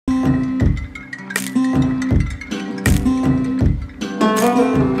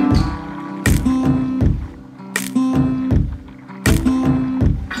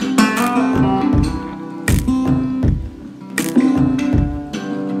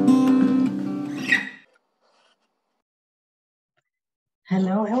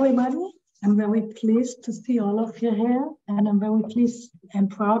Hello, everybody. I'm very pleased to see all of you here, and I'm very pleased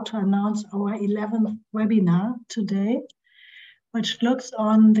and proud to announce our 11th webinar today, which looks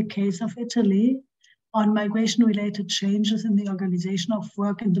on the case of Italy on migration-related changes in the organization of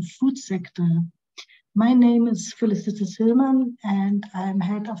work in the food sector. My name is Felicitas Hillman, and I'm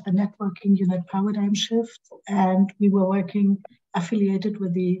head of the networking unit Paradigm Shift, and we were working affiliated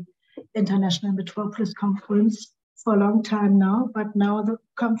with the International Metropolis Conference for a long time now, but now the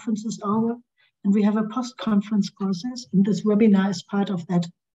conference is over and we have a post-conference process, and this webinar is part of that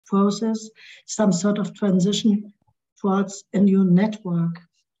process, some sort of transition towards a new network.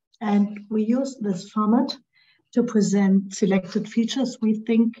 And we use this format to present selected features we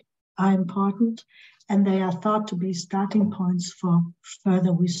think are important, and they are thought to be starting points for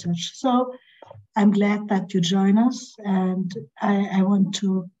further research. So I'm glad that you join us, and I want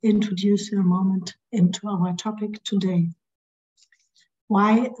to introduce you a moment into our topic today.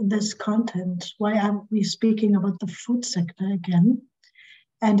 Why this content? Why are we speaking about the food sector again?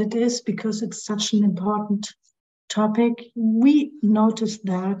 And it is because it's such an important topic. We noticed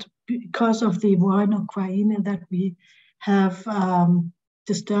that because of the war in Ukraine, that we have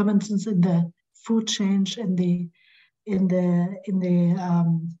disturbances in the food chain,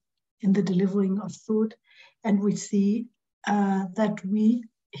 in the delivering of food, and we see that we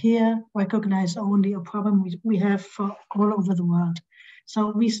here recognize only a problem we have for all over the world.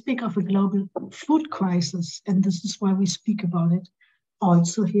 So we speak of a global food crisis, and this is why we speak about it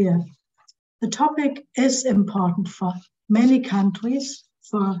also here. The topic is important for many countries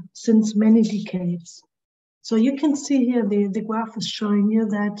since many decades. So you can see here the graph is showing you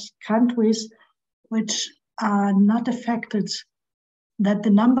that countries which are not affected, that the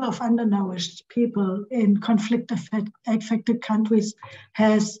number of undernourished people in conflict-affected countries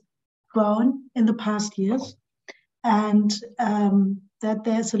has grown in the past years, and that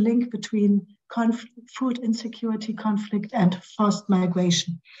there's a link between food insecurity, conflict, and forced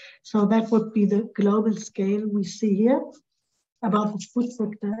migration. So that would be the global scale we see here about the food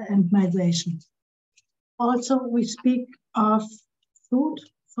sector and migration. Also, we speak of food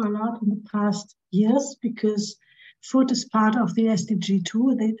for a lot in the past years because food is part of the SDG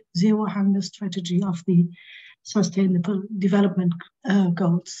 2, the Zero Hunger Strategy of the Sustainable Development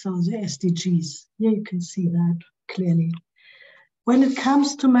Goals, so the SDGs. Here you can see that clearly. When it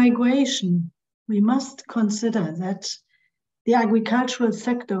comes to migration, we must consider that the agricultural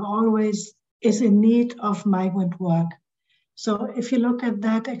sector always is in need of migrant work. So if you look at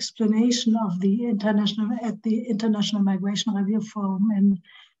that explanation of the International Migration Review Forum in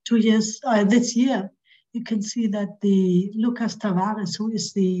 2 years, this year, you can see that the Lucas Tavares, who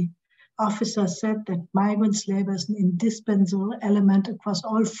is the officer, said that migrants' labor is an indispensable element across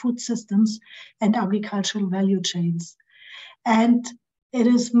all food systems and agricultural value chains. And it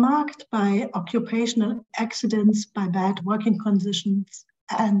is marked by occupational accidents, by bad working conditions,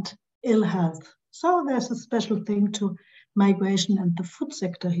 and ill health. So there's a special thing to migration and the food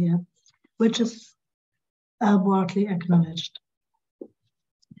sector here, which is broadly acknowledged.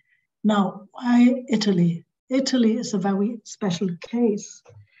 Now, why Italy? Italy is a very special case.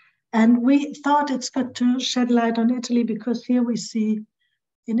 And we thought it's good to shed light on Italy because here we see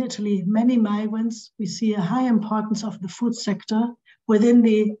in Italy many migrants. We see a high importance of the food sector within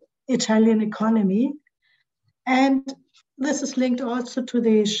the Italian economy. And this is linked also to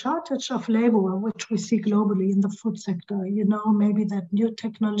the shortage of labor, which we see globally in the food sector. You know, maybe that new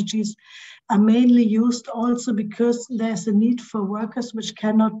technologies are mainly used also because there's a need for workers which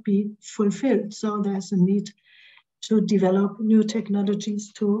cannot be fulfilled. So there's a need to develop new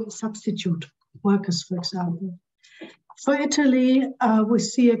technologies to substitute workers, for example. For Italy, we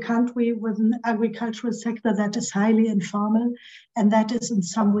see a country with an agricultural sector that is highly informal, and that is in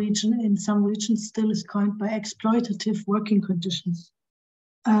some regions still is coined by exploitative working conditions.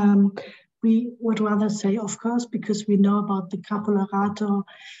 We would rather say, of course, because we know about the caporalato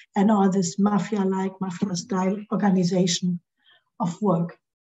and all this mafia-style organization of work.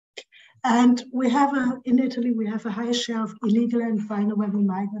 And in Italy, we have a high share of illegal and vulnerable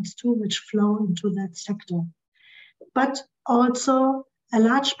migrants too, which flow into that sector. But also a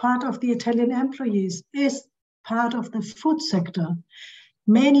large part of the Italian employees is part of the food sector,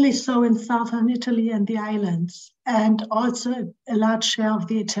 mainly so in southern Italy and the islands, and also a large share of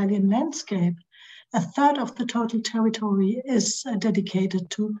the Italian landscape. A third of the total territory is dedicated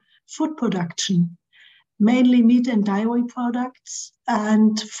to food production, mainly meat and dairy products,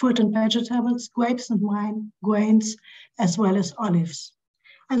 and fruit and vegetables, grapes and wine, grains, as well as olives.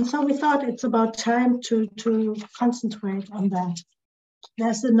 And so we thought it's about time to concentrate on that.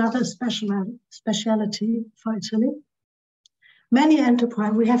 There's another speciality for Italy,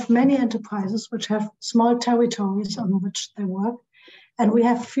 We have many enterprises which have small territories on which they work, and we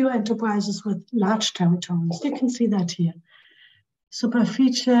have few enterprises with large territories. You can see that here.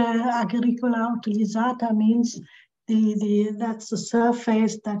 Superficie agricola utilizzata means that's the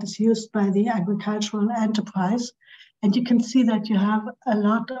surface that is used by the agricultural enterprise. And you can see that you have a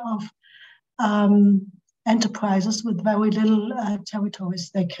lot of enterprises with very little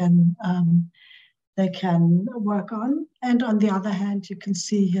territories they can work on. And on the other hand, you can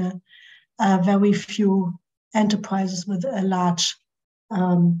see here very few enterprises with a large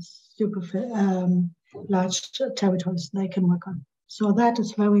large territories they can work on. So that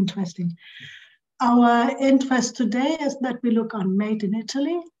is very interesting. Our interest today is that we look on Made in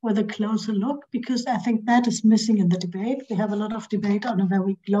Italy with a closer look, because I think that is missing in the debate. We have a lot of debate on a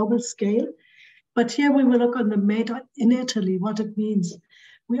very global scale, but here we will look on the Made in Italy, what it means.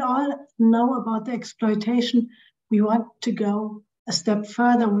 We all know about the exploitation. We want to go a step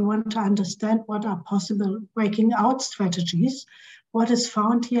further. We want to understand what are possible breaking out strategies, what is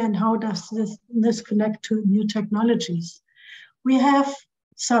found here, and how does this connect to new technologies. We have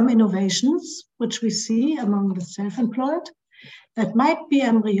some innovations which we see among the self-employed that might be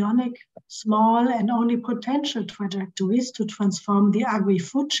embryonic, small, and only potential trajectories to transform the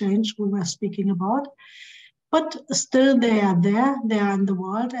agri-food change we were speaking about. But still they are there, they are in the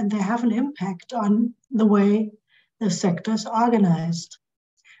world, and they have an impact on the way the sector is organized.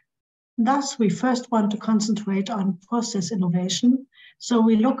 Thus, we first want to concentrate on process innovation. So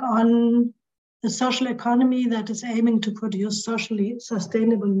we look on the social economy that is aiming to produce socially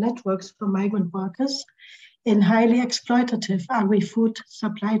sustainable networks for migrant workers in highly exploitative agri-food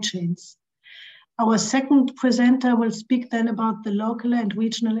supply chains. Our second presenter will speak then about the local and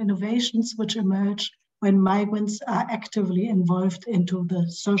regional innovations which emerge when migrants are actively involved into the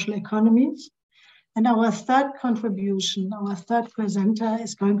social economies. And our third presenter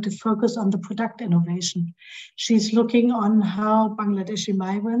is going to focus on the product innovation. She's looking on how Bangladeshi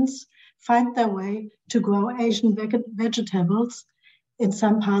migrants find their way to grow Asian vegetables in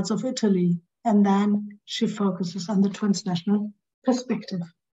some parts of Italy. And then she focuses on the transnational perspective.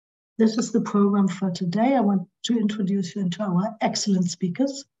 This is the program for today. I want to introduce you into our excellent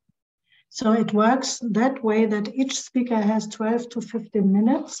speakers. So it works that way that each speaker has 12 to 15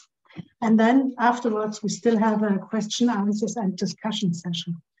 minutes. And then afterwards, we still have a question, answers, and discussion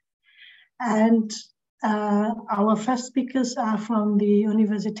session. And our first speakers are from the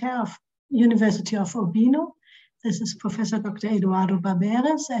University of Urbino. This is Professor Dr. Eduardo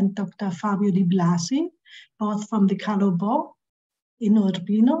Barberes and Dr. Fabio Di Blasi, both from the Carlo Bo in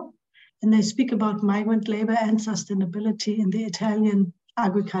Urbino. And they speak about migrant labor and sustainability in the Italian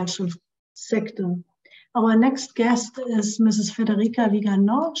agricultural sector. Our next guest is Mrs. Federica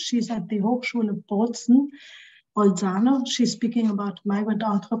Vigano. She's at the Hochschule Bolzano. She's speaking about migrant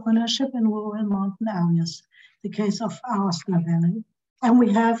entrepreneurship in rural mountain areas, the case of Aosta Valley. And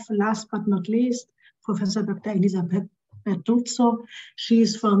we have, last but not least, Professor Dr. Elisabeth Bertuzzo.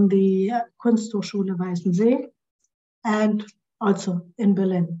 She's from the Kunsthochschule Weißensee and also in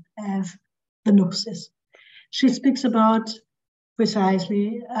Berlin, as the NUPS is. She speaks about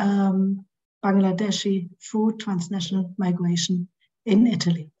precisely Bangladeshi food transnational migration in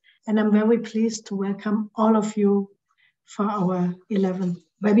Italy. And I'm very pleased to welcome all of you for our 11th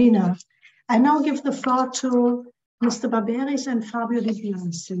webinar. I now give the floor to Mr. Barberis and Fabio Di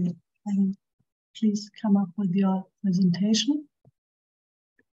Blasi. And please come up with your presentation.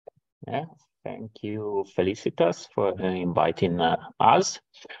 Yeah, thank you, Felicitas, for inviting us.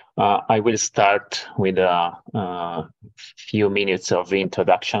 I will start with a few minutes of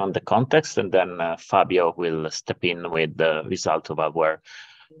introduction on the context, and then Fabio will step in with the result of our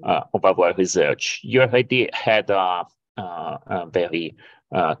research. You already had a very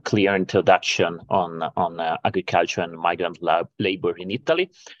clear introduction on agriculture and migrant labor in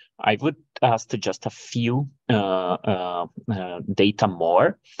Italy. I would ask just a few data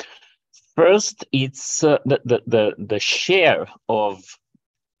more. First, it's the share of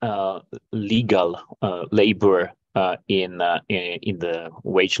legal labor in the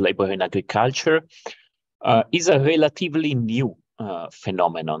wage labor in agriculture is a relatively new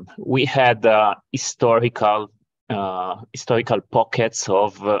phenomenon. We had historical pockets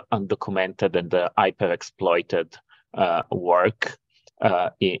of undocumented and hyper-exploited work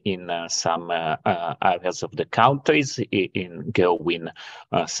in some areas of the countries in growing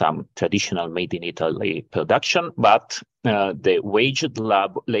some traditional made in Italy production, but the waged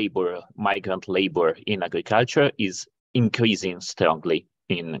labor, migrant labor in agriculture is increasing strongly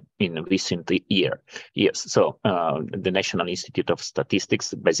in recent years. So the National Institute of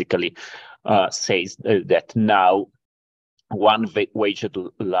Statistics basically says that now one waged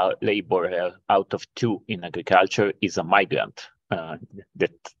labor out of 2 in agriculture is a migrant.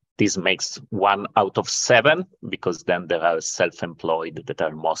 That this makes 1 out of 7, because then there are self-employed that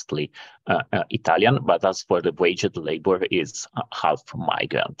are mostly Italian, but as for the waged labor is half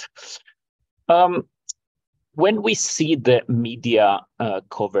migrant. When we see the media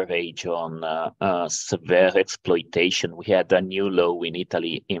coverage on severe exploitation, we had a new law in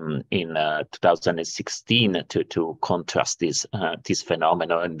Italy in 2016 to contrast this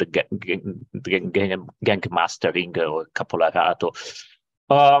phenomenon, and the gang mastering or caporalato.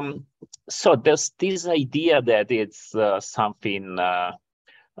 So there's this idea that it's something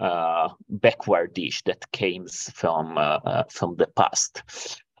backwardish that came from the past.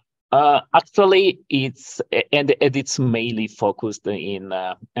 Actually, it's mainly focused in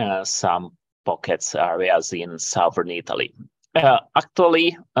some pockets areas in southern Italy.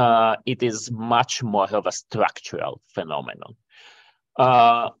 Actually, it is much more of a structural phenomenon.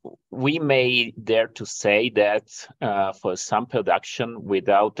 We may dare to say that for some production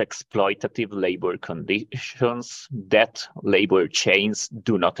without exploitative labor conditions, that labor chains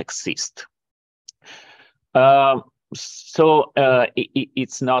do not exist. So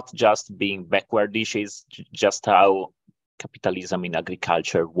it's not just being backwardish, it's just how capitalism in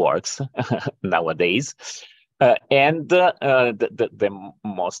agriculture works nowadays. And the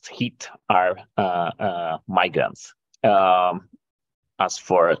most hit are migrants. As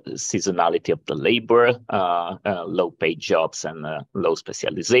for seasonality of the labor, low-paid jobs and low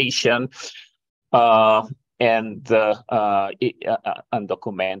specialization, and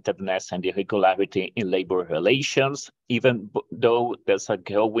undocumentedness and irregularity in labor relations, even though there's a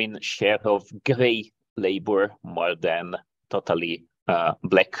growing share of gray labor more than totally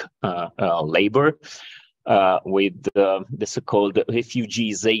black labor, with the so-called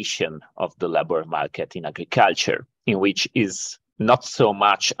refugeization of the labor market in agriculture, in which is not so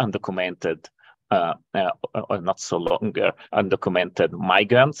much undocumented or not so longer undocumented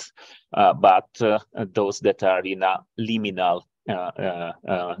migrants, but those that are in a liminal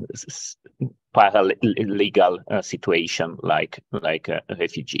paralegal situation like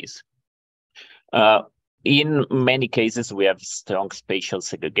refugees. In many cases, we have strong spatial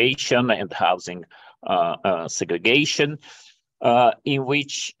segregation and housing segregation, in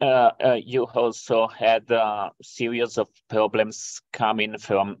which you also had a series of problems coming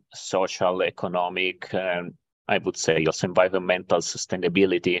from social, economic, and I would say also environmental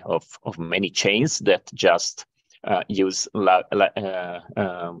sustainability of many chains that just use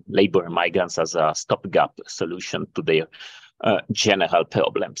labor migrants as a stopgap solution to their general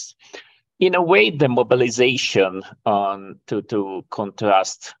problems. In a way, the mobilization to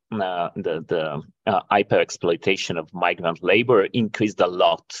contrast the hyper-exploitation of migrant labor increased a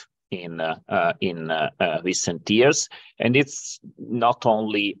lot in recent years, and it's not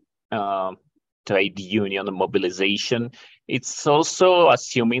only trade union mobilization; it's also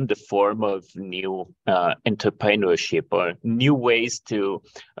assuming the form of new entrepreneurship or new ways to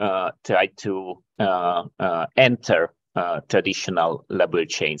try to enter traditional labor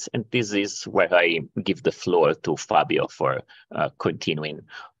chains. And this is where I give the floor to Fabio for continuing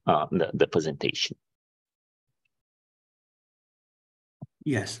the presentation.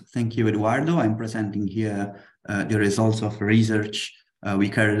 Yes, thank you, Eduardo. I'm presenting here the results of research we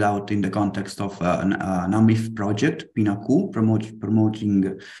carried out in the context of an AMIF project, PINAQ,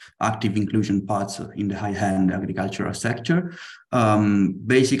 promoting active inclusion paths in the high-end agricultural sector.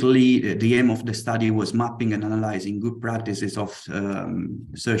 Basically, the aim of the study was mapping and analyzing good practices of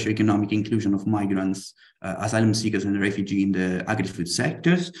socioeconomic inclusion of migrants, asylum seekers, and refugees in the agri-food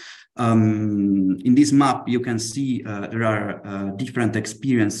sectors. In this map, you can see there are different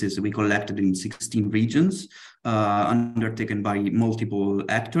experiences we collected in 16 regions, undertaken by multiple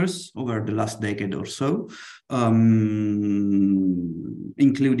actors over the last decade or so,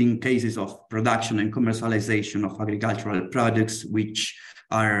 including cases of production and commercialization of agricultural products, which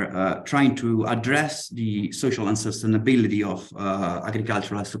are trying to address the social unsustainability of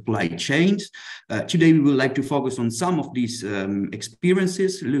agricultural supply chains. Today, we would like to focus on some of these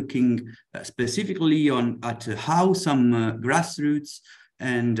experiences, looking specifically at how some grassroots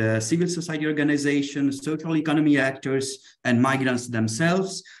and civil society organizations, social economy actors, and migrants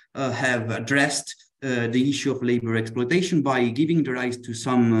themselves have addressed the issue of labor exploitation by giving the rise to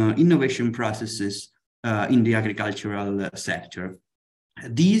some innovation processes in the agricultural sector.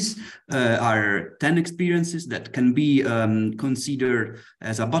 These are 10 experiences that can be considered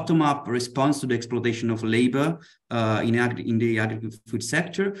as a bottom-up response to the exploitation of labor in the agri-food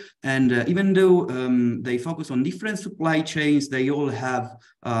sector. And even though they focus on different supply chains, they all have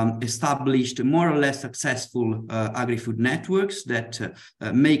established more or less successful agri-food networks that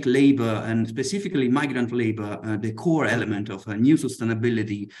make labor, and specifically migrant labor, the core element of a new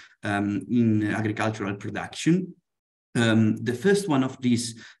sustainability in agricultural production. The first one of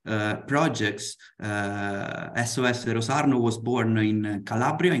these projects, SOS Rosarno, was born in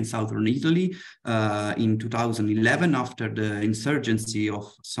Calabria, in southern Italy, in 2011, after the insurgency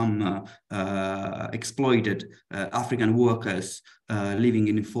of some exploited African workers living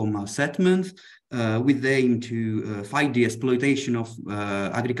in informal settlements, with the aim to fight the exploitation of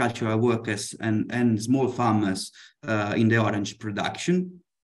agricultural workers and small farmers in the orange production.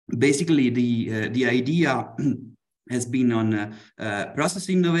 Basically, the idea has been on process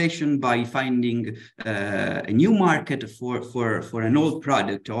innovation by finding a new market for an old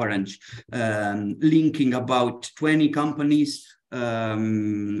product, orange, linking about 20 companies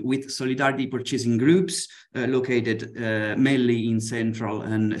with solidarity purchasing groups located mainly in central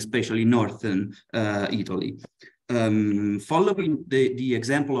and especially northern Italy. Following the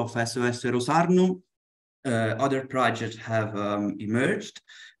example of SOS Rosarno, other projects have emerged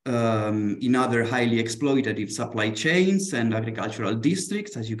in other highly exploitative supply chains and agricultural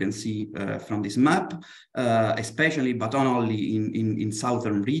districts, as you can see from this map, especially, but not only in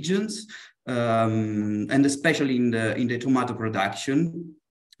southern regions, and especially in the tomato production.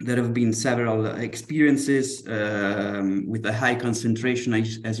 There have been several experiences with a high concentration,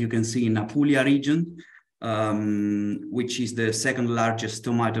 as you can see, in Apulia region, which is the second largest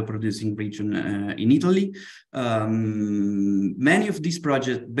tomato producing region in Italy. Many of these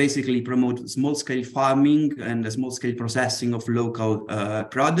projects basically promote small-scale farming and the small-scale processing of local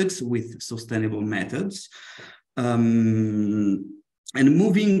products with sustainable methods. And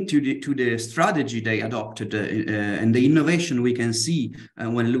moving to the strategy they adopted and the innovation we can see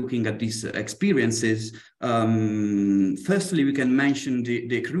when looking at these experiences, firstly, we can mention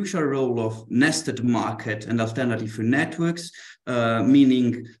the crucial role of nested market and alternative networks,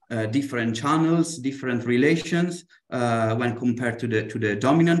 meaning different channels, different relations when compared to the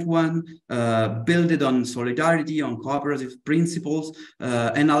dominant one, built on solidarity, on cooperative principles,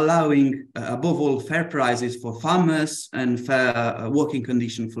 and allowing, above all, fair prices for farmers and fair working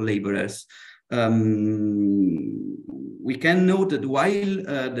conditions for laborers. We can note that while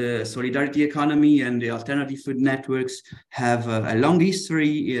the solidarity economy and the alternative food networks have a long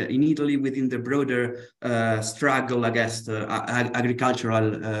history in Italy within the broader struggle against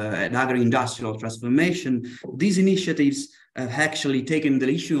agricultural and agri-industrial transformation, these initiatives have actually taken the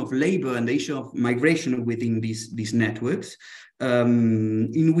issue of labor and the issue of migration within these networks,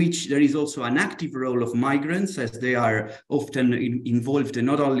 in which there is also an active role of migrants, as they are often involved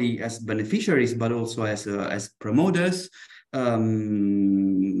not only as beneficiaries, but also as promoters.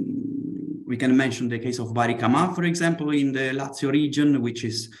 We can mention the case of Baricamà, for example, in the Lazio region, which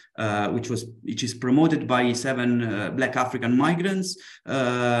is promoted by 7 Black African migrants.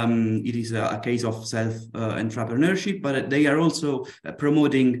 It is a case of self-entrepreneurship, but they are also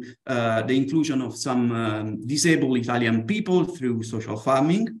promoting the inclusion of some disabled Italian people through social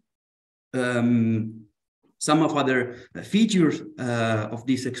farming. Some of other features of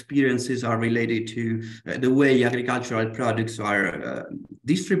these experiences are related to the way agricultural products are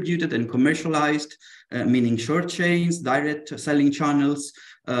distributed and commercialized, meaning short chains, direct selling channels,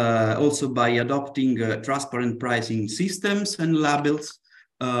 also by adopting transparent pricing systems and labels,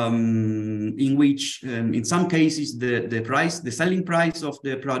 in which, in some cases, the selling price of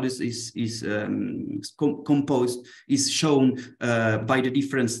the produce is shown by the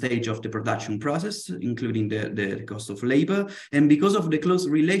different stage of the production process, including the cost of labor. And because of the close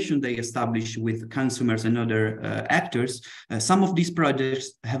relation they establish with consumers and other actors, some of these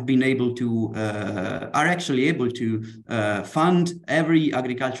projects have been able to are actually able to fund every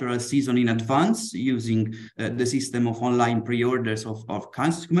agricultural season in advance using the system of online pre-orders of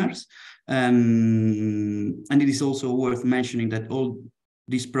customers. And it is also worth mentioning that all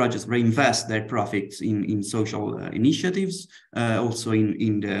these projects reinvest their profits in social initiatives, also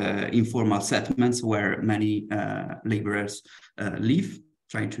in the informal settlements where many laborers live,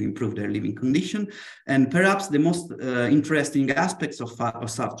 trying to improve their living condition. And perhaps the most interesting aspects of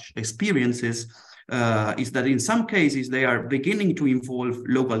such experiences is that in some cases they are beginning to involve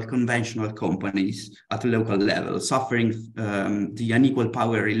local conventional companies at a local level, suffering the unequal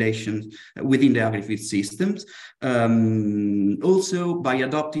power relations within the agri-food systems. Also by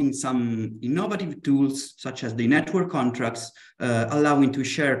adopting some innovative tools such as the network contracts, allowing to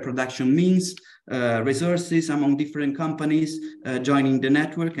share production means, resources among different companies joining the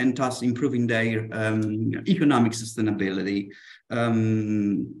network, and thus improving their economic sustainability.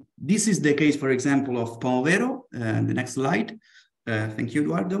 This is the case, for example, of Pomovero. The next slide. Thank you,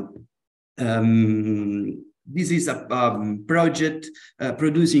 Eduardo. This is a project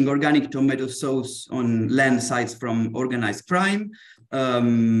producing organic tomato sauce on land sites from organized crime.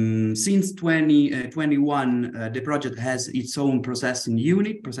 Since 2021, the project has its own processing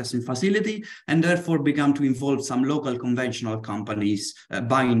unit, processing facility, and therefore began to involve some local conventional companies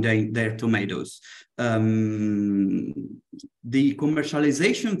buying their tomatoes. The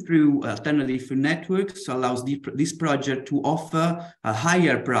commercialization through alternative food networks allows this project to offer a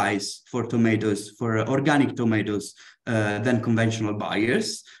higher price for tomatoes, for organic tomatoes, than conventional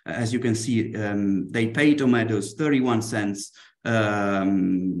buyers. As you can see, they pay tomatoes 31 cents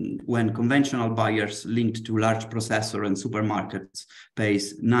when conventional buyers linked to large processor and supermarkets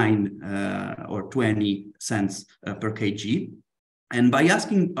pays 9 or 20 cents per kg. And by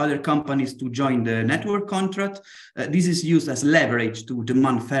asking other companies to join the network contract, this is used as leverage to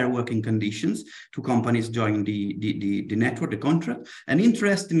demand fair working conditions to companies joining the network, the contract. And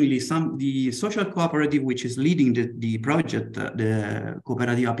interestingly, the social cooperative which is leading the project, the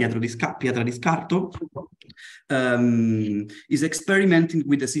Cooperativa Pietra di Scarto, is experimenting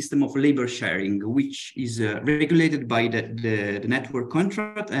with a system of labor sharing, which is regulated by the network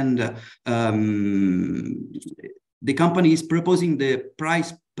contract, and the company is proposing the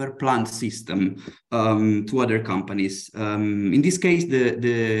price per plant system to other companies. In this case,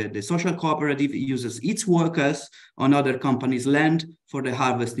 the social cooperative uses its workers on other companies' land for the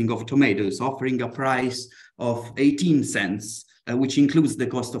harvesting of tomatoes, offering a price of 18 cents, which includes the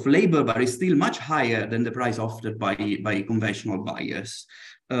cost of labor, but is still much higher than the price offered by conventional buyers.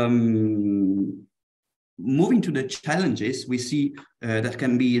 Moving to the challenges we see that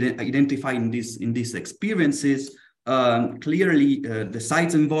can be identified in these experiences. Clearly, the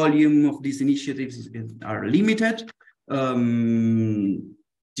size and volume of these initiatives are limited. The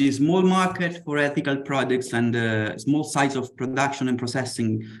small market for ethical products and the small size of production and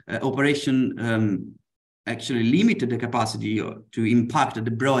processing operation actually limited the capacity to impact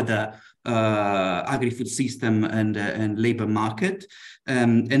the broader agri-food system and labor market.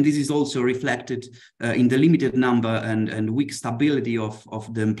 And this is also reflected in the limited number and weak stability of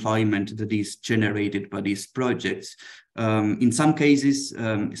the employment that is generated by these projects. In some cases,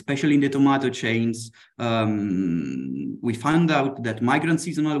 especially in the tomato chains, we found out that migrant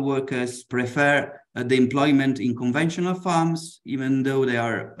seasonal workers prefer the employment in conventional farms, even though they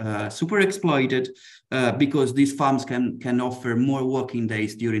are super exploited, because these farms can offer more working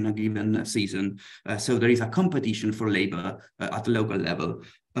days during a given season. So there is a competition for labor at the local level.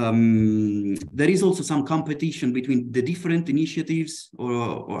 There is also some competition between the different initiatives,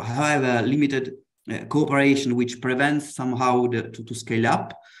 or however limited cooperation, which prevents somehow to scale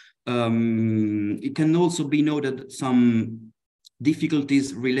up. It can also be noted some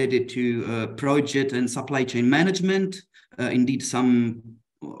difficulties related to project and supply chain management. Indeed, some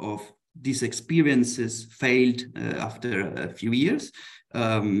of these experiences failed after a few years.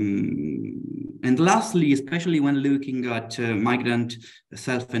 And lastly, especially when looking at migrant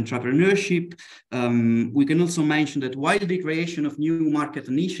self-entrepreneurship, we can also mention that while the creation of new market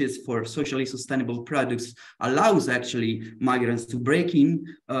niches for socially sustainable products allows actually migrants to break in,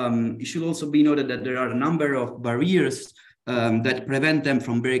 it should also be noted that there are a number of barriers that prevent them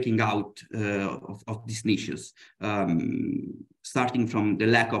from breaking out of these niches, starting from the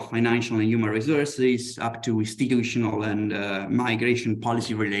lack of financial and human resources up to institutional and migration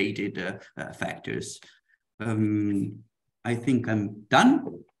policy related factors. I think I'm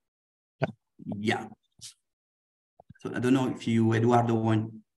done. Yeah. So I don't know if you, Eduardo,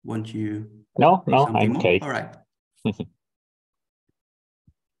 want you. No, I'm okay. All right.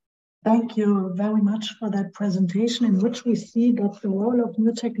 Thank you very much for that presentation, in which we see that the role of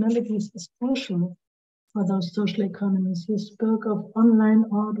new technologies is crucial for those social economies. You spoke of online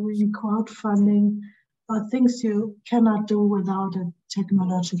ordering, crowdfunding, or things you cannot do without a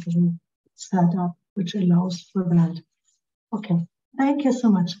technological setup, which allows for that. Okay, thank you so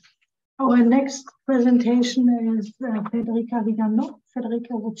much. Our next presentation is Federica Vigano.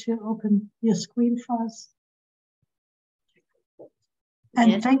 Federica, would you open your screen for us? And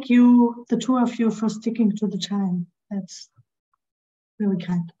yes. Thank you, the two of you, for sticking to the time. That's very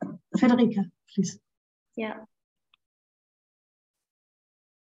kind. Federica. please. Yeah.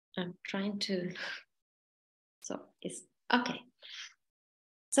 I'm trying to, so it's okay.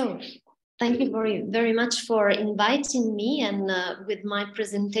 So thank you very, very much for inviting me, and with my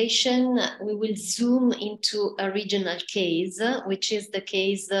presentation, we will zoom into a regional case, which is the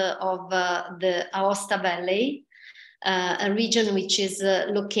case of the Aosta Valley, a region which is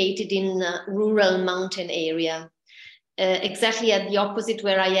located in a rural mountain area. Exactly at the opposite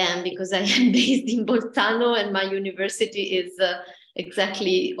where I am, because I am based in Bolzano and my university is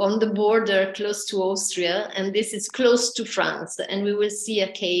exactly on the border close to Austria, and this is close to France, and we will see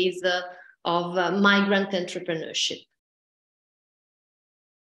a case of migrant entrepreneurship.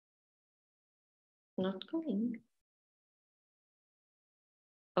 Not going.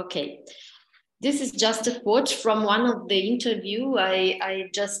 Okay. This is just a quote from one of the interview. I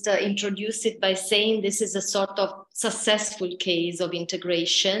just introduced it by saying this is a sort of successful case of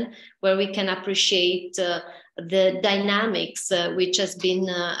integration where we can appreciate the dynamics which has been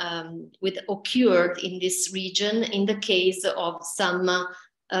occurred in this region in the case of some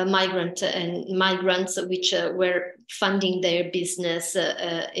migrants which were funding their business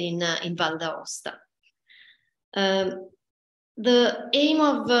in Val d'Aosta. The aim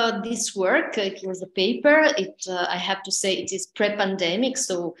of this work, it was a paper, I have to say it is pre-pandemic,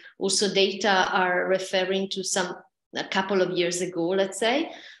 so also data are referring to a couple of years ago, let's say.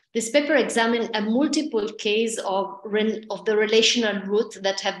 This paper examined a multiple case of the relational route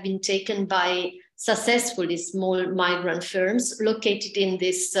that have been taken by successfully small migrant firms located in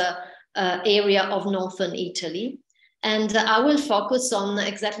this area of northern Italy. And I will focus on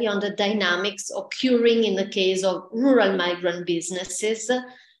exactly on the dynamics occurring in the case of rural migrant businesses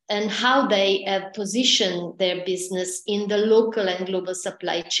and how they have positioned their business in the local and global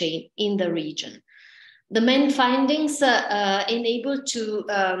supply chain in the region. The main findings enable to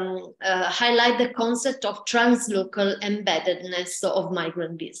highlight the concept of translocal embeddedness of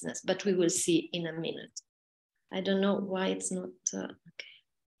migrant business, but we will see in a minute. I don't know why it's not, okay.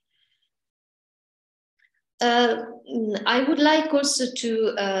 I would like also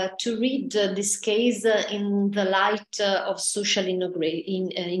to read this case in the light of social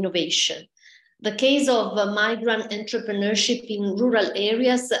innovation. The case of migrant entrepreneurship in rural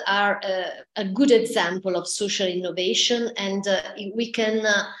areas are a good example of social innovation, and we can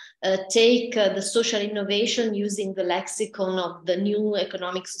take the social innovation using the lexicon of the new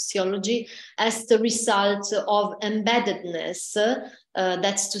economic sociology as the result of embeddedness.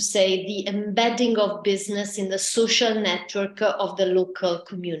 That's to say, the embedding of business in the social network of the local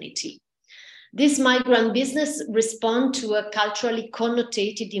community. These migrant business respond to a culturally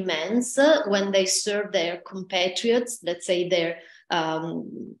connotated demands when they serve their compatriots, let's say the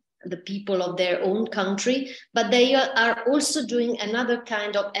people of their own country, but they are also doing another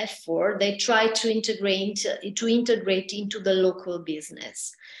kind of effort. They try to integrate into the local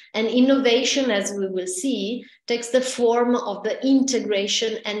business. And innovation, as we will see, takes the form of the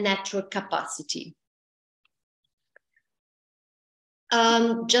integration and network capacity.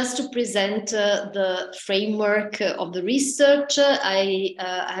 Just to present the framework of the research, I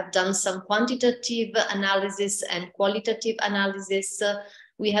have done some quantitative analysis and qualitative analysis.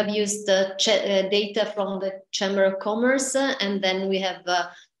 We have used data from the Chamber of Commerce, and then we have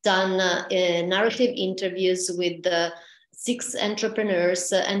done narrative interviews with 6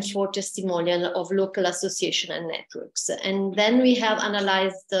 entrepreneurs and 4 testimonials of local association and networks. And then we have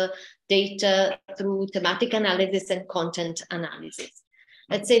analyzed the data through thematic analysis and content analysis.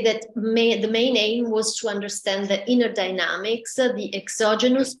 Let's say that the main aim was to understand the inner dynamics, the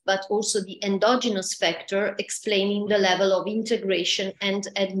exogenous, but also the endogenous factor explaining the level of integration and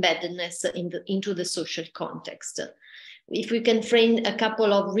embeddedness into the social context. If we can frame a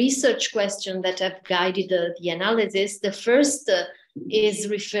couple of research questions that have guided the analysis, the first is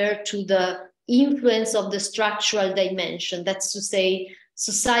referred to the influence of the structural dimension. That's to say,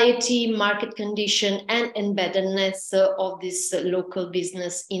 society, market condition, and embeddedness of this local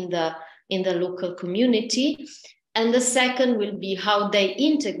business in the local community. And the second will be how they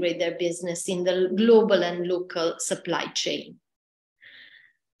integrate their business in the global and local supply chain.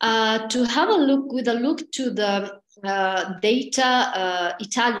 To have a look to the data,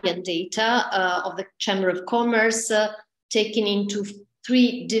 Italian data of the Chamber of Commerce, taken into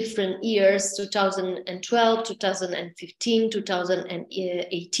 3 different years, 2012, 2015,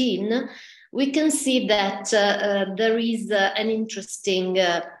 2018, we can see that there is an interesting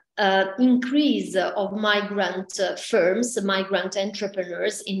increase of migrant firms, migrant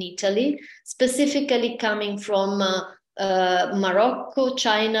entrepreneurs in Italy, specifically coming from Morocco,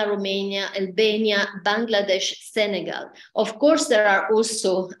 China, Romania, Albania, Bangladesh, Senegal. Of course, there are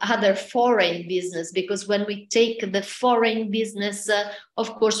also other foreign business, because when we take the foreign business,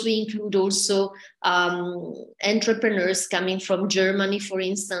 of course, we include also entrepreneurs coming from Germany, for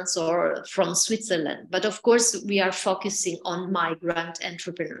instance, or from Switzerland. But of course, we are focusing on migrant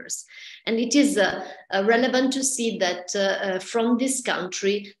entrepreneurs. And it is relevant to see that from this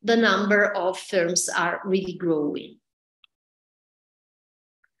country, the number of firms are really growing.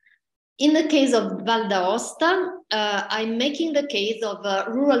 In the case of Val d'Aosta, I'm making the case of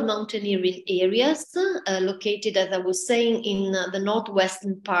rural mountaineering areas located, as I was saying, in the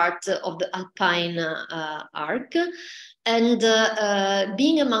northwestern part of the Alpine arc. And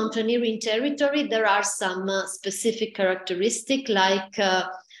being a mountaineering territory, there are some specific characteristics, like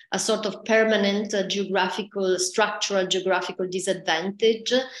a sort of permanent structural geographical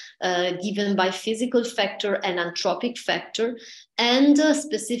disadvantage given by physical factor and anthropic factor. And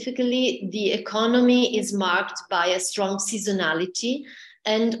specifically, the economy is marked by a strong seasonality,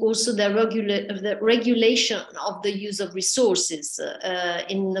 and also the regulation of the use of resources.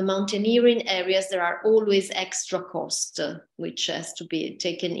 In the mountaineering areas, there are always extra costs, which has to be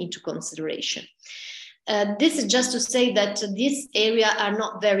taken into consideration. This is just to say that these areas are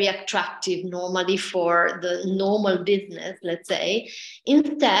not very attractive normally for the normal business, let's say.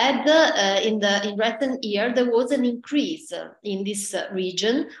 Instead, in recent years, there was an increase in this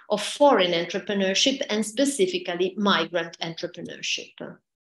region of foreign entrepreneurship, and specifically migrant entrepreneurship.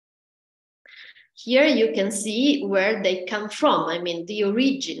 Here you can see where they come from. I mean, the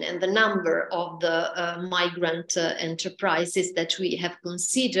origin and the number of the migrant enterprises that we have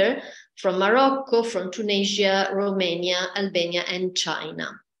considered from Morocco, from Tunisia, Romania, Albania, and China.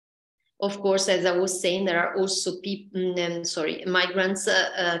 Of course, as I was saying, there are also migrants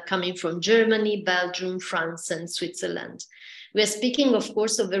coming from Germany, Belgium, France, and Switzerland. We are speaking, of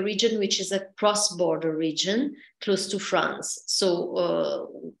course, of a region which is a cross-border region close to France.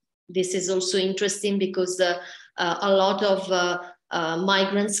 So this is also interesting because a lot of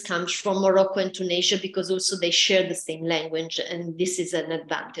migrants come from Morocco and Tunisia, because also they share the same language, and this is an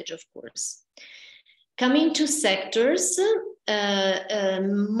advantage, of course. Coming to sectors,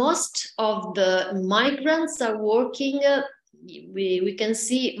 most of the migrants are working, we can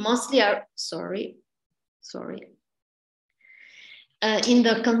see mostly are, in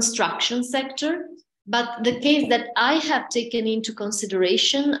the construction sector. But the case that I have taken into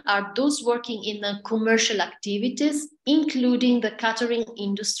consideration are those working in commercial activities, including the catering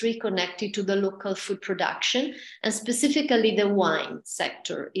industry connected to the local food production, and specifically the wine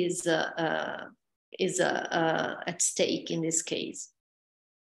sector is at stake in this case.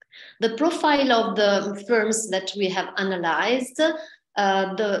 The profile of the firms that we have analyzed,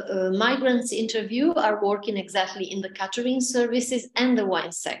 the migrants interviewed are working exactly in the catering services and the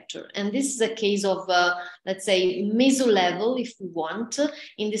wine sector. And this is a case of, let's say, meso level, if we want.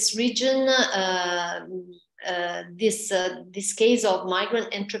 In this region, this case of migrant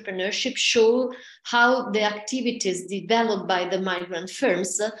entrepreneurship show how the activities developed by the migrant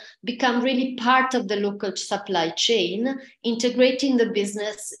firms become really part of the local supply chain, integrating the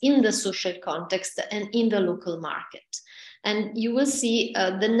business in the social context and in the local market. And you will see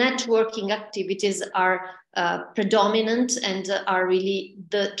the networking activities are predominant and are really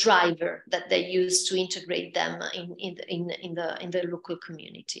the driver that they use to integrate them in the local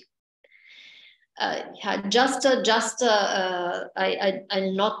community. I'm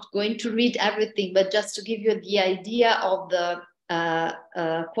not going to read everything, but just to give you the idea of the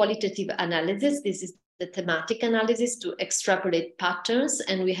qualitative analysis. This is the thematic analysis to extrapolate patterns,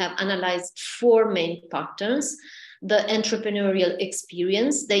 and we have analyzed 4 main patterns: the entrepreneurial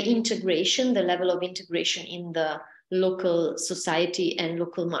experience, the integration, the level of integration in the local society and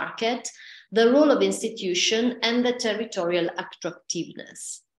local market, the role of institution, and the territorial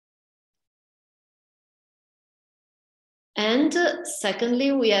attractiveness. And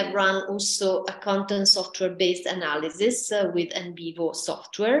secondly, we have run also a content software-based analysis with NBivo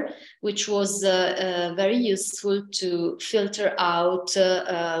software, which was very useful to filter out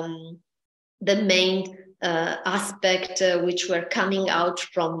the main aspect which were coming out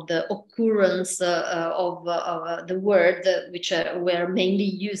from the occurrence of the word, which were mainly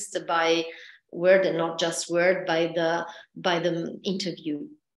used by word and not just word by the interview.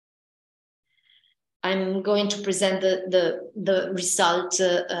 I'm going to present the result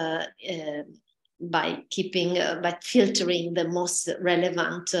by filtering the most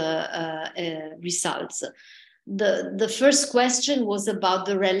relevant results. The first question was about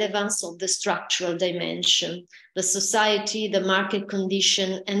the relevance of the structural dimension, the society, the market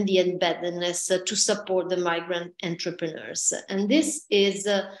condition, and the embeddedness to support the migrant entrepreneurs. And this is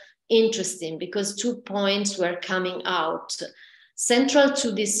interesting because 2 points were coming out. Central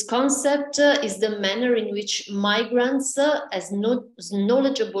to this concept is the manner in which migrants, as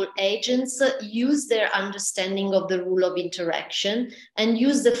knowledgeable agents, use their understanding of the rule of interaction and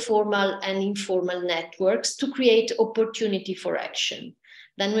use the formal and informal networks to create opportunity for action.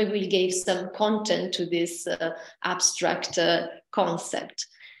 Then we will give some content to this abstract concept.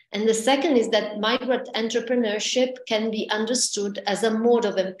 And the second is that migrant entrepreneurship can be understood as a mode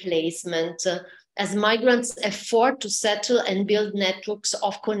of emplacement, as migrants' effort to settle and build networks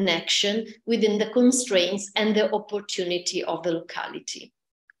of connection within the constraints and the opportunity of the locality.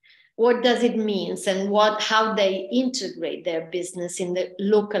 What does it mean and how they integrate their business in the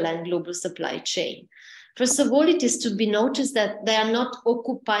local and global supply chain? First of all, it is to be noticed that they are not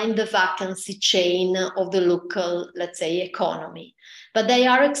occupying the vacancy chain of the local, let's say, economy, but they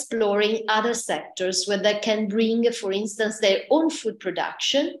are exploring other sectors where they can bring, for instance, their own food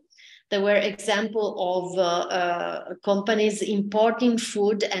production. There were examples of companies importing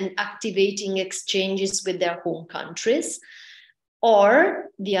food and activating exchanges with their home countries. Or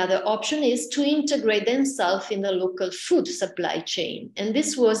the other option is to integrate themselves in the local food supply chain. And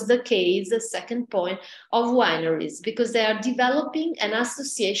this was the case, the second point, of wineries, because they are developing an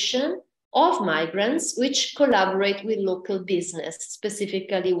association of migrants which collaborate with local business,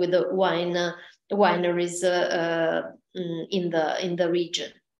 specifically with the wineries in the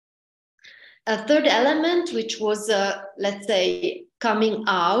region. A third element, which was, let's say, coming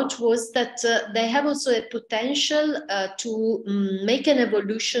out, was that they have also a potential to make an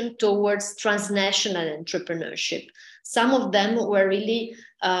evolution towards transnational entrepreneurship. Some of them were really,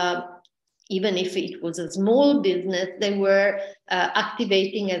 even if it was a small business, they were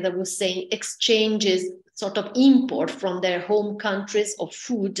activating, as I was saying, exchanges, sort of import from their home countries of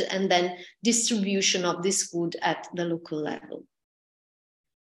food and then distribution of this food at the local level.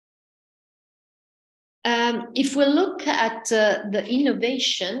 If we look at the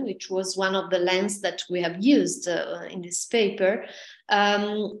innovation, which was one of the lenses that we have used in this paper,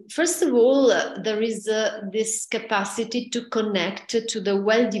 first of all, there is this capacity to connect to the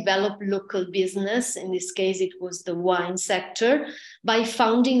well-developed local business. In this case, it was the wine sector, by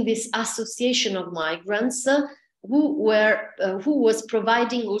founding this association of migrants who was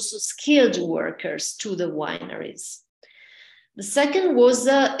providing also skilled workers to the wineries. The second was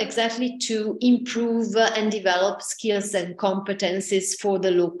exactly to improve and develop skills and competencies for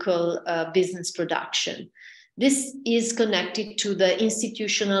the local business production. This is connected to the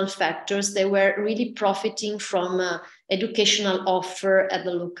institutional factors. They were really profiting from educational offer at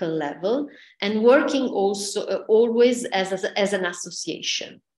the local level and working also always as an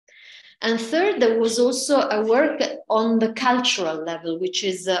association. And third, there was also a work on the cultural level, which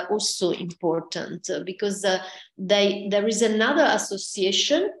is also important because there is another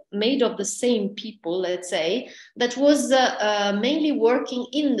association made of the same people, let's say, that was mainly working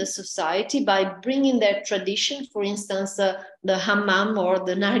in the society by bringing their tradition. For instance, the hammam or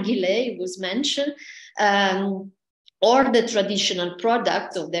the nargile was mentioned, or the traditional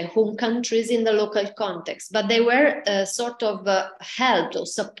products of their home countries in the local context. But they were sort of helped or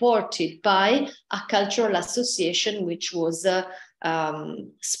supported by a cultural association which was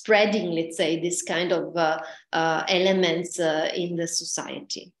spreading, let's say, this kind of elements in the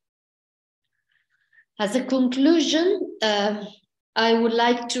society. As a conclusion, I would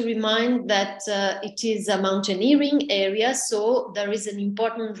like to remind that it is a mountaineering area, so there is an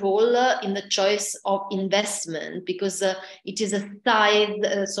important role in the choice of investment because it is a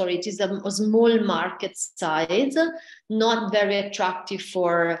small market size, not very attractive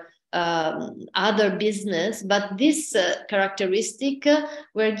for other business, but this characteristic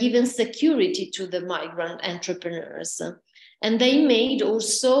were given security to the migrant entrepreneurs. And they made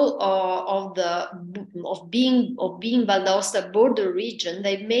also of being Val d'Aosta border region,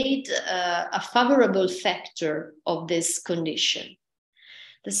 they made a favorable factor of this condition.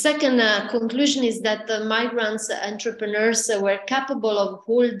 The second conclusion is that the migrants entrepreneurs were capable of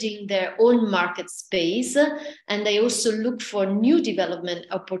holding their own market space, and they also look for new development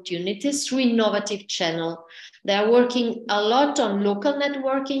opportunities through innovative channels. They are working a lot on local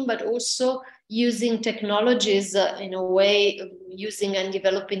networking, but also using technologies in a way, using and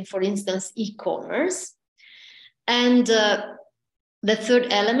developing, for instance, e-commerce. And the third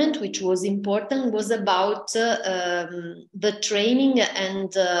element, which was important, was about the training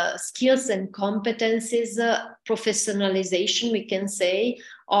and skills and competencies, professionalization, we can say,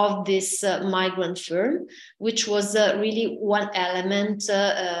 of this migrant firm, which was really one element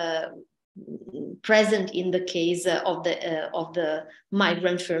present in the case of the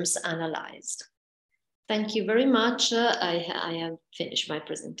migrant firms analyzed. Thank you very much. I have finished my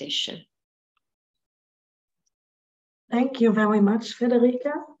presentation. Thank you very much,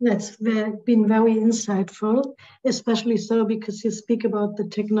 Federica. That's been very insightful, especially so because you speak about the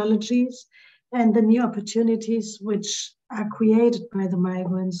technologies and the new opportunities which are created by the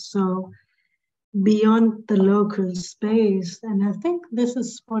migrants. So beyond the local space. And I think this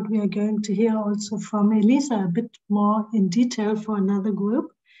is what we are going to hear also from Elisa a bit more in detail for another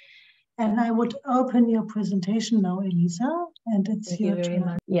group. And I would open your presentation now, Elisa, and it's your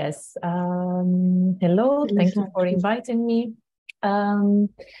turn. Yes. Hello. Elisa, thank you for inviting me.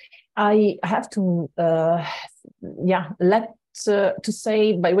 I have to, to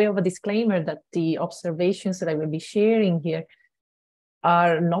say by way of a disclaimer that the observations that I will be sharing here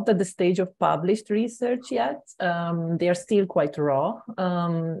are not at the stage of published research yet. They are still quite raw,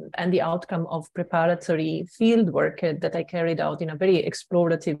 and the outcome of preparatory field work that I carried out in a very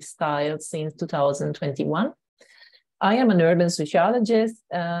explorative style since 2021. I am an urban sociologist,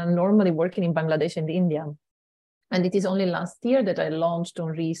 normally working in Bangladesh and India. And it is only last year that I launched on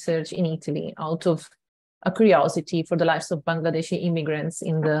research in Italy out of a curiosity for the lives of Bangladeshi immigrants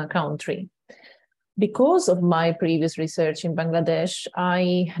in the country. Because of my previous research in Bangladesh,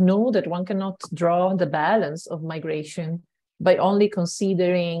 I know that one cannot draw the balance of migration by only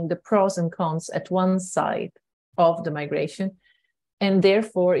considering the pros and cons at one side of the migration. And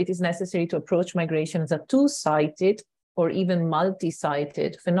therefore, it is necessary to approach migration as a two-sided or even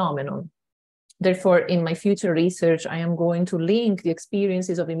multi-sided phenomenon. Therefore, in my future research, I am going to link the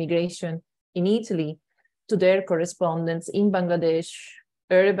experiences of immigration in Italy to their correspondence in Bangladesh,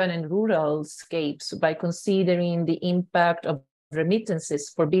 urban and rural scapes, by considering the impact of remittances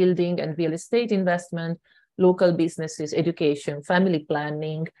for building and real estate investment, local businesses, education, family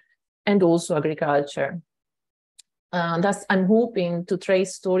planning, and also agriculture. Thus, I'm hoping to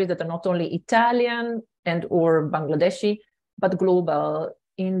trace stories that are not only Italian and or Bangladeshi, but global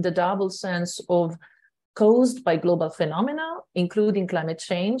in the double sense of caused by global phenomena, including climate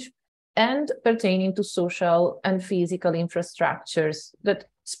change, and pertaining to social and physical infrastructures that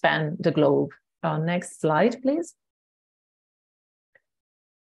span the globe. Next slide, please.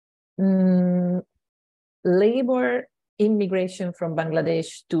 Labor immigration from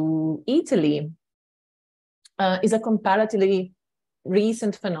Bangladesh to Italy is a comparatively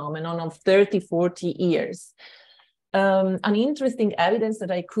recent phenomenon of 30, 40 years. An interesting evidence that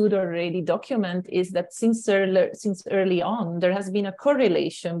I could already document is that since early on, there has been a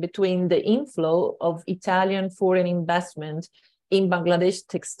correlation between the inflow of Italian foreign investment in Bangladesh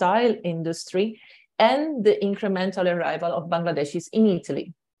textile industry and the incremental arrival of Bangladeshis in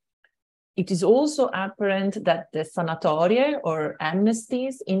Italy. It is also apparent that the sanatorie or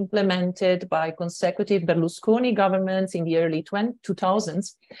amnesties implemented by consecutive Berlusconi governments in the early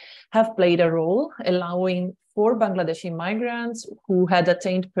 2000s have played a role, allowing for Bangladeshi migrants who had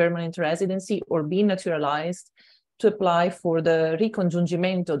attained permanent residency or been naturalized to apply for the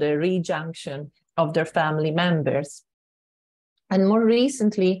ricongiungimento, the rejunction of their family members. And more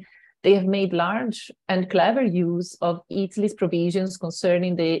recently, they have made large and clever use of Italy's provisions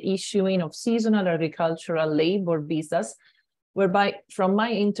concerning the issuing of seasonal agricultural labor visas, whereby from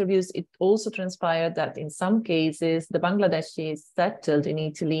my interviews, it also transpired that in some cases, the Bangladeshis settled in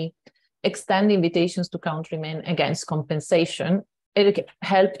Italy extend invitations to countrymen against compensation,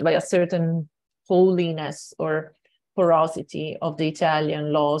 helped by a certain holiness or porosity of the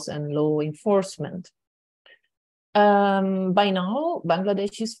Italian laws and law enforcement. By now,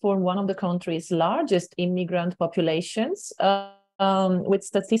 Bangladeshis form one of the country's largest immigrant populations, with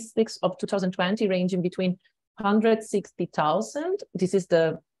statistics of 2020 ranging between 160,000, this is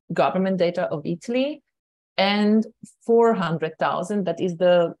the government data of Italy, and 400,000, that is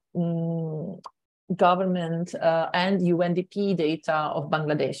the government and UNDP data of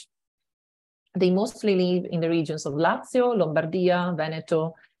Bangladesh. They mostly live in the regions of Lazio, Lombardia,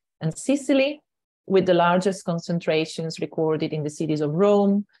 Veneto, and Sicily, with the largest concentrations recorded in the cities of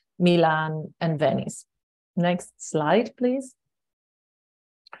Rome, Milan, and Venice. Next slide, please.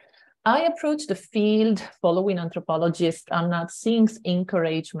 I approached the field following anthropologist Anna Singh's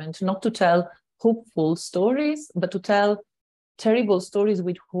encouragement not to tell hopeful stories, but to tell terrible stories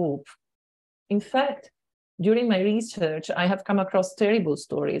with hope. In fact, during my research, I have come across terrible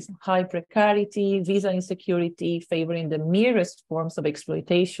stories: high precarity, visa insecurity, favoring the merest forms of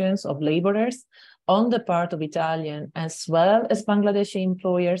exploitations of laborers on the part of Italian as well as Bangladeshi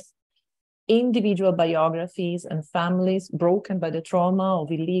employers, individual biographies and families broken by the trauma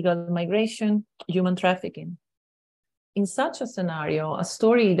of illegal migration, human trafficking. In such a scenario, a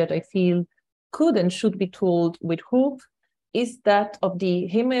story that I feel could and should be told with hope is that of the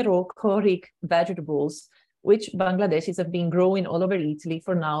hemerocoric vegetables, which Bangladeshis have been growing all over Italy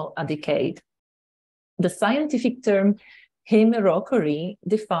for now a decade. The scientific term hemerocory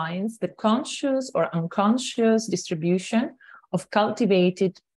defines the conscious or unconscious distribution of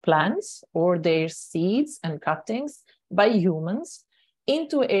cultivated plants or their seeds and cuttings by humans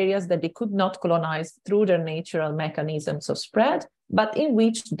into areas that they could not colonize through their natural mechanisms of spread, but in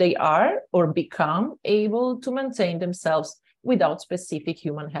which they are or become able to maintain themselves without specific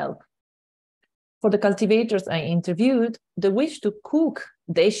human help. For the cultivators I interviewed, the wish to cook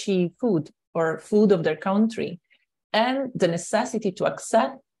Deshi food or food of their country and the necessity to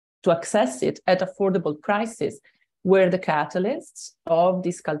access it at affordable prices were the catalysts of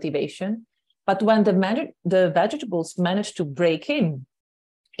this cultivation. But when the vegetables managed to break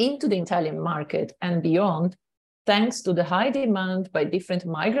into the Italian market and beyond, thanks to the high demand by different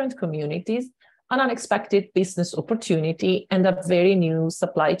migrant communities, an unexpected business opportunity and a very new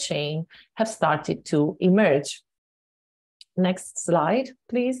supply chain have started to emerge. Next slide,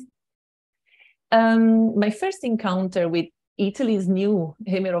 please. My first encounter with Italy's new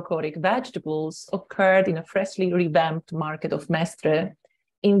hemerocoric vegetables occurred in a freshly revamped market of Mestre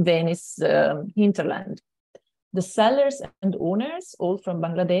in Venice hinterland. The sellers and owners, all from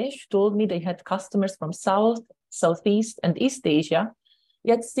Bangladesh, told me they had customers from South, Southeast, and East Asia.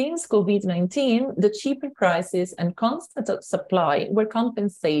 Yet since COVID-19, the cheaper prices and constant supply were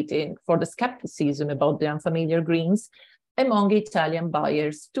compensating for the skepticism about the unfamiliar greens among Italian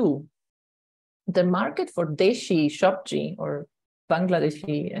buyers too. The market for Deshi, Shobji, or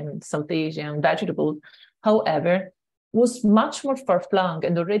Bangladeshi and South Asian vegetables, however, was much more far-flung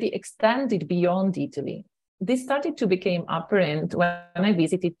and already extended beyond Italy. This started to become apparent when I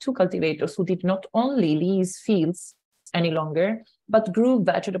visited two cultivators who did not only lease fields any longer, but grew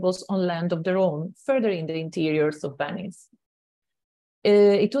vegetables on land of their own, further in the interiors of Venice.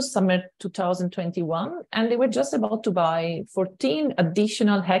 It was summer 2021, and they were just about to buy 14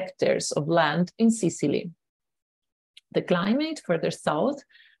 additional hectares of land in Sicily. The climate further south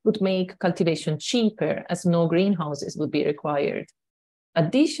would make cultivation cheaper, as no greenhouses would be required.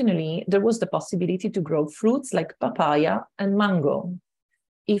 Additionally, there was the possibility to grow fruits like papaya and mango.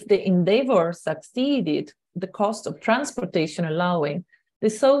 If the endeavor succeeded, the cost of transportation allowing, they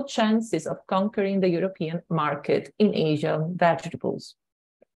saw chances of conquering the European market in Asian vegetables.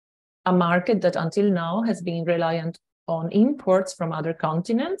 A market that until now has been reliant on imports from other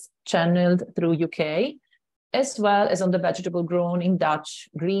continents, channeled through UK, as well as on the vegetable grown in Dutch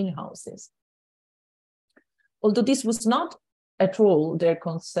greenhouses. Although this was not at all their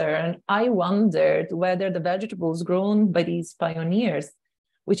concern, I wondered whether the vegetables grown by these pioneers,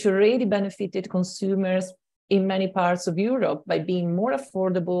 which already benefited consumers in many parts of Europe by being more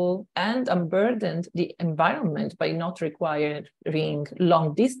affordable and unburdened the environment by not requiring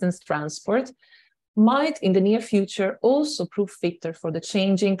long-distance transport, might in the near future also prove fitter for the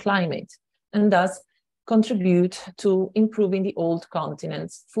changing climate and thus contribute to improving the old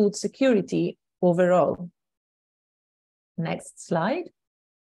continent's food security overall. Next slide.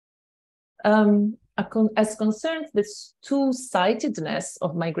 As concerns this two-sidedness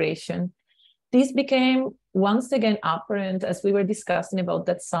of migration, this became once again apparent as we were discussing about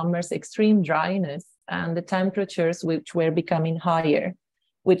that summer's extreme dryness and the temperatures which were becoming higher,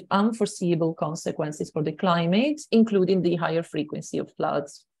 with unforeseeable consequences for the climate, including the higher frequency of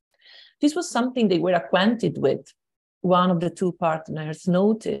floods. This was something they were acquainted with, one of the two partners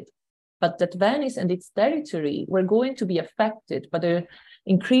noted, but that Venice and its territory were going to be affected by the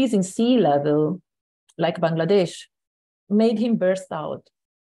increase in sea level, like Bangladesh, made him burst out.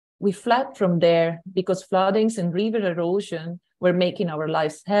 We fled from there because floodings and river erosion were making our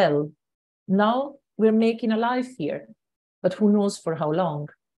lives hell. Now we're making a life here, but who knows for how long?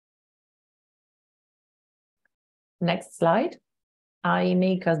 Next slide. I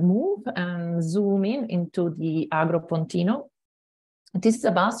make a move and zoom in into the Agropontino. This is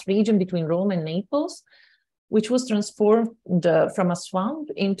a vast region between Rome and Naples, which was transformed from a swamp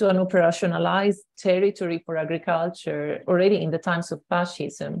into an operationalized territory for agriculture already in the times of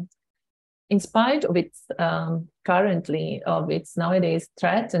fascism. In spite of its nowadays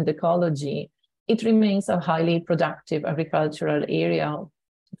threatened ecology, it remains a highly productive agricultural area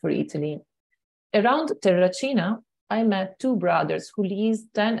for Italy. Around Terracina, I met two brothers who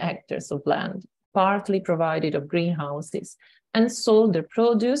leased 10 hectares of land, partly provided of greenhouses, and sold their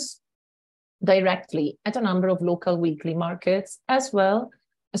produce directly at a number of local weekly markets, as well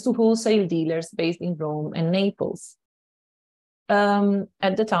as to wholesale dealers based in Rome and Naples.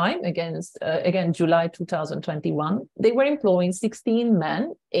 At the time, again, July 2021, they were employing 16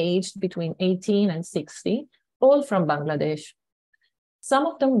 men aged between 18 and 60, all from Bangladesh. Some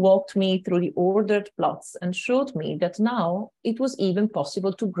of them walked me through the ordered plots and showed me that now it was even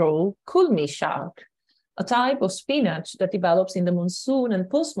possible to grow kulmi shak, a type of spinach that develops in the monsoon and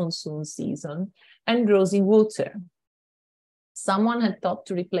post-monsoon season and grows in water. Someone had thought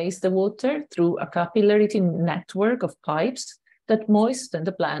to replace the water through a capillarity network of pipes that moisten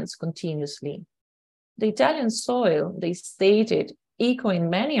the plants continuously. The Italian soil, they stated, echoing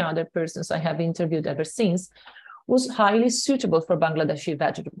many other persons I have interviewed ever since, was highly suitable for Bangladeshi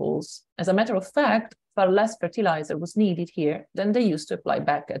vegetables. As a matter of fact, far less fertilizer was needed here than they used to apply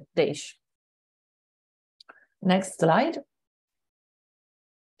back at Desh. Next slide.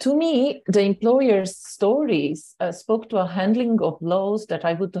 To me, the employers' stories spoke to a handling of laws that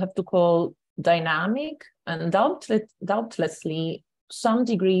I would have to call dynamic and doubtlessly some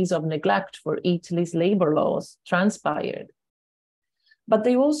degrees of neglect for Italy's labor laws transpired. But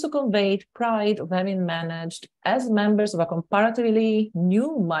they also conveyed pride of having managed, as members of a comparatively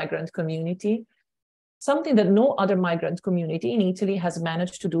new migrant community, something that no other migrant community in Italy has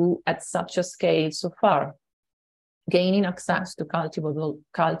managed to do at such a scale so far, gaining access to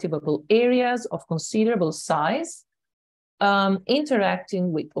cultivable areas of considerable size,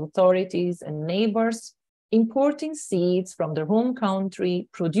 interacting with authorities and neighbors, importing seeds from their home country,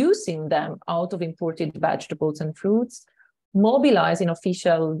 producing them out of imported vegetables and fruits, mobilizing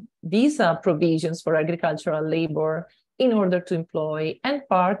official visa provisions for agricultural labor in order to employ and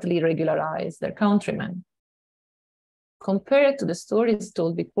partly regularize their countrymen. Compared to the stories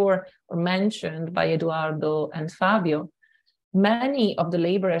told before or mentioned by Eduardo and Fabio, many of the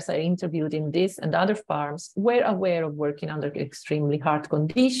laborers I interviewed in this and other farms were aware of working under extremely hard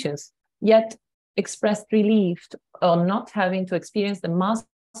conditions, yet expressed relief on not having to experience the mass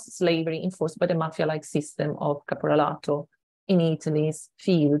slavery enforced by the mafia-like system of caporalato in Italy's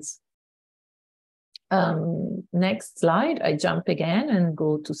fields. Next slide, I jump again and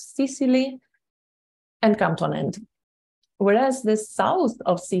go to Sicily and come to an end. Whereas the south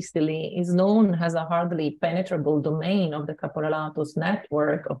of Sicily is known as a hardly penetrable domain of the caporalato's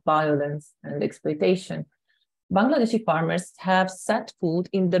network of violence and exploitation, Bangladeshi farmers have set foot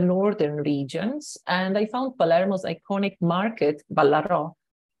in the northern regions, and I found Palermo's iconic market, Ballarò,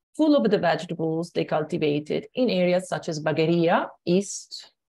 full of the vegetables they cultivated in areas such as Bagheria,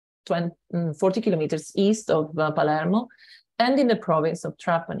 40 kilometers east of Palermo, and in the province of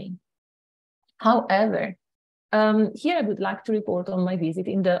Trapani. However, here I would like to report on my visit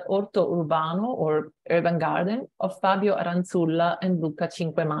in the Orto Urbano, or urban garden, of Fabio Aranzulla and Luca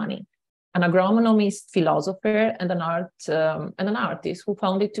Cinquemani, an agronomist, philosopher, and an artist who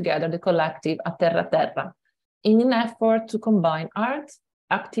founded together the collective A Terra Terra in an effort to combine art,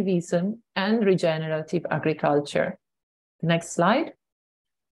 activism, and regenerative agriculture. Next slide.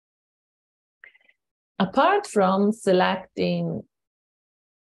 Apart from selecting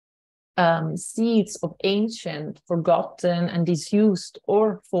seeds of ancient, forgotten, and disused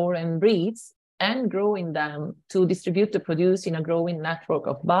or foreign breeds and growing them to distribute the produce in a growing network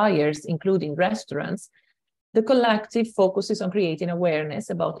of buyers, including restaurants, the collective focuses on creating awareness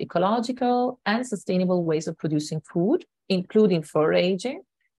about ecological and sustainable ways of producing food, including foraging,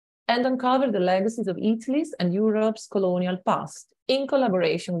 and uncover the legacies of Italy's and Europe's colonial past in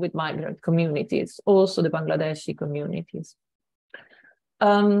collaboration with migrant communities, also the Bangladeshi communities.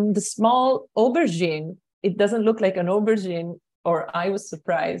 The small aubergine, it doesn't look like an aubergine, or I was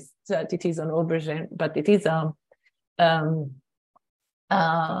surprised that it is an aubergine, but it is a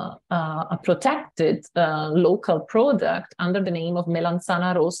protected local product under the name of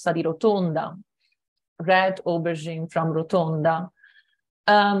Melanzana rossa di Rotonda, red aubergine from Rotonda.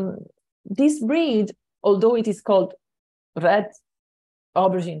 This breed, although it is called red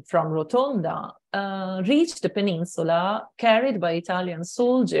aubergine from Rotonda, reached the peninsula carried by Italian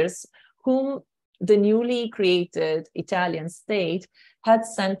soldiers whom the newly created Italian state had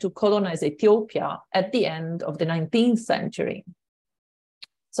sent to colonize Ethiopia at the end of the 19th century.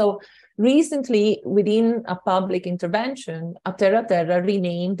 So recently, within a public intervention, A Terra Terra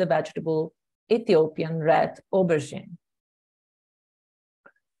renamed the vegetable Ethiopian red aubergine.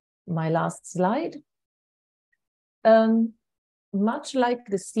 My last slide. Much like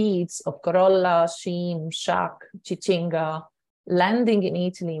the seeds of corolla, shim, shak, chichinga, landing in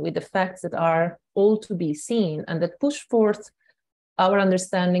Italy with the facts that are all to be seen and that push forth our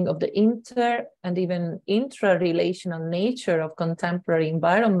understanding of the inter and even intra-relational nature of contemporary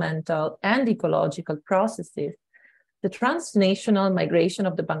environmental and ecological processes, The transnational migration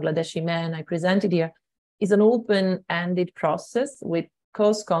of the Bangladeshi men I presented here is an open-ended process with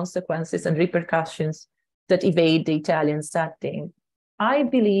cause, consequences, and repercussions that evade the Italian setting. I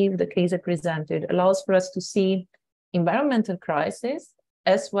believe the case I presented allows for us to see environmental crisis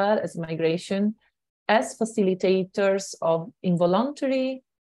as well as migration as facilitators of involuntary,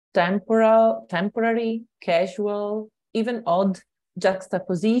 temporary, casual, even odd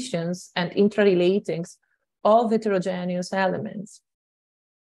juxtapositions and intrarelatings of heterogeneous elements.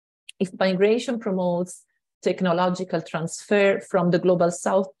 If migration promotes technological transfer from the global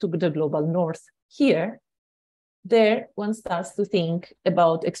south to the global north here, there one starts to think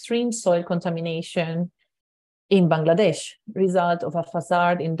about extreme soil contamination in Bangladesh, result of a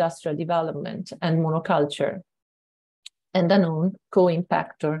facade industrial development and monoculture, and a known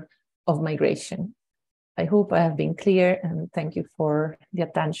co-impactor of migration. I hope I have been clear, and thank you for the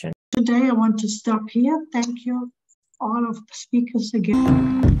attention. Today I want to stop here. Thank you all of the speakers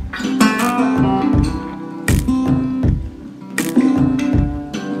again.